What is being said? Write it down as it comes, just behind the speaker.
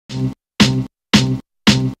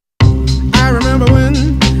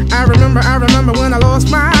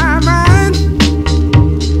lost my mind.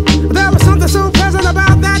 There was something so pleasant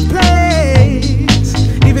about that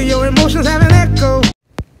place. Even your emotions have an echo.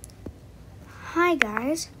 Hi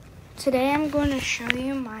guys, today I'm going to show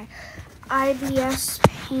you my IBS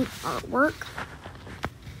paint artwork.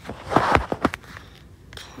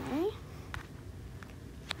 Okay.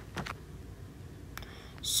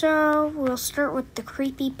 So we'll start with the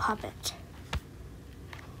creepy puppet.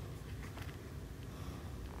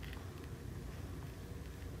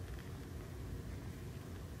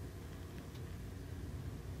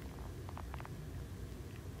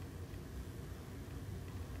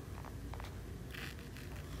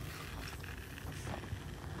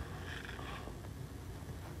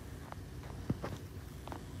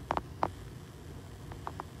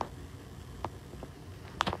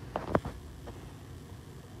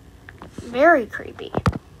 Very creepy.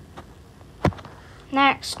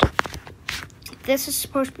 Next, this is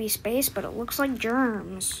supposed to be space, but it looks like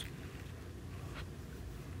germs.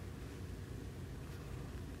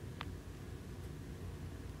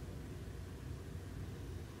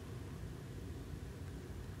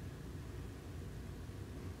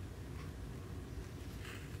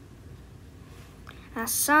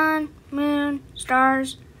 That's sun, moon,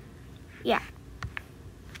 stars. Yeah.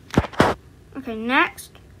 Okay,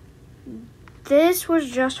 next. This was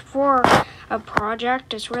just for a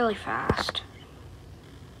project. It's really fast.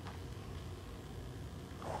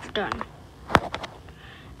 Done.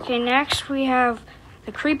 Okay, next we have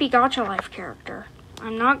the creepy Gacha Life character.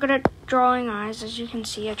 I'm not good at drawing eyes. As you can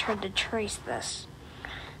see, I tried to trace this.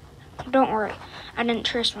 Don't worry, I didn't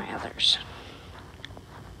trace my others.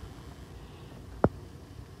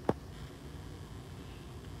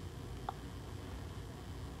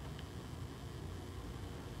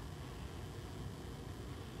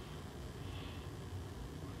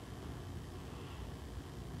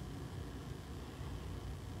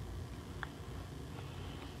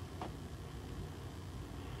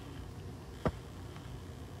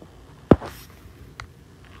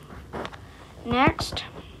 Next,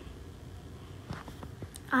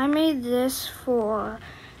 I made this for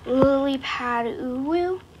Lilypad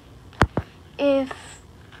Uwu. If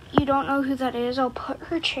you don't know who that is, I'll put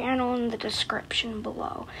her channel in the description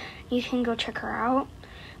below. You can go check her out.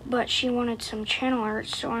 But she wanted some channel art,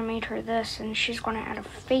 so I made her this, and she's going to add a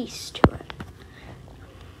face to it.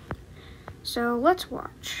 So let's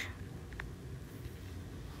watch.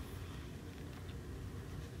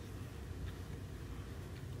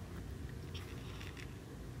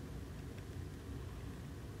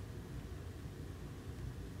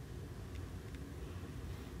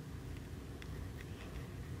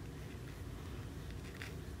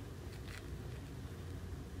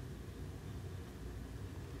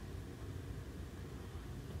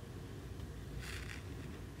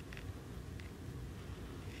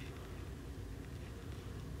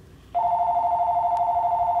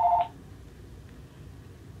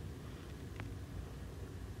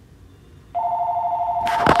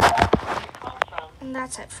 And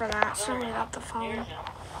that's it for that. Sorry about the phone.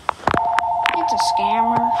 It's a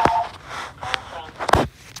scammer.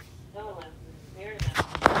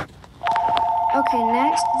 Okay,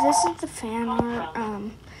 next, this is the fan art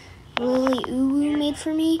Lily Uwu made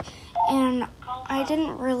for me, and I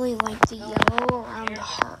didn't really like the yellow around the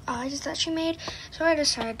heart eyes that she made, so I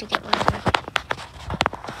decided to get rid of it.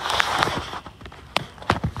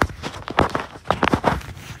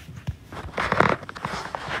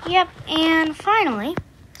 Yep, and finally,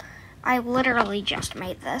 I literally just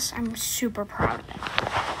made this. I'm super proud of it.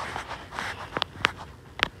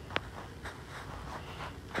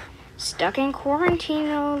 Stuck in quarantine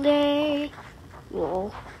all day.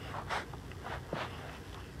 Lol.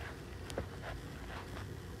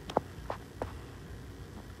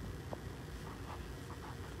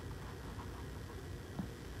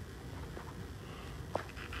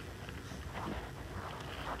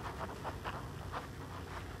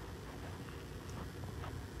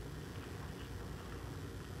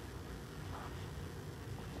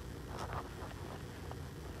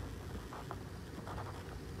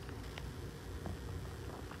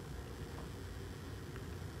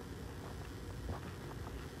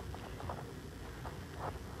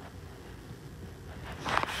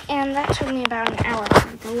 And that took me about an hour.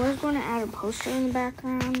 I was going to add a poster in the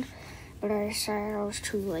background, but I decided I was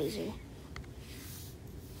too lazy.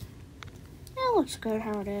 It looks good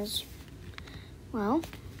how it is. Well,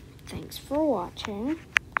 thanks for watching,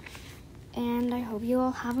 and I hope you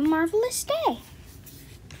all have a marvelous day.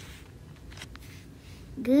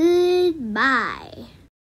 Goodbye.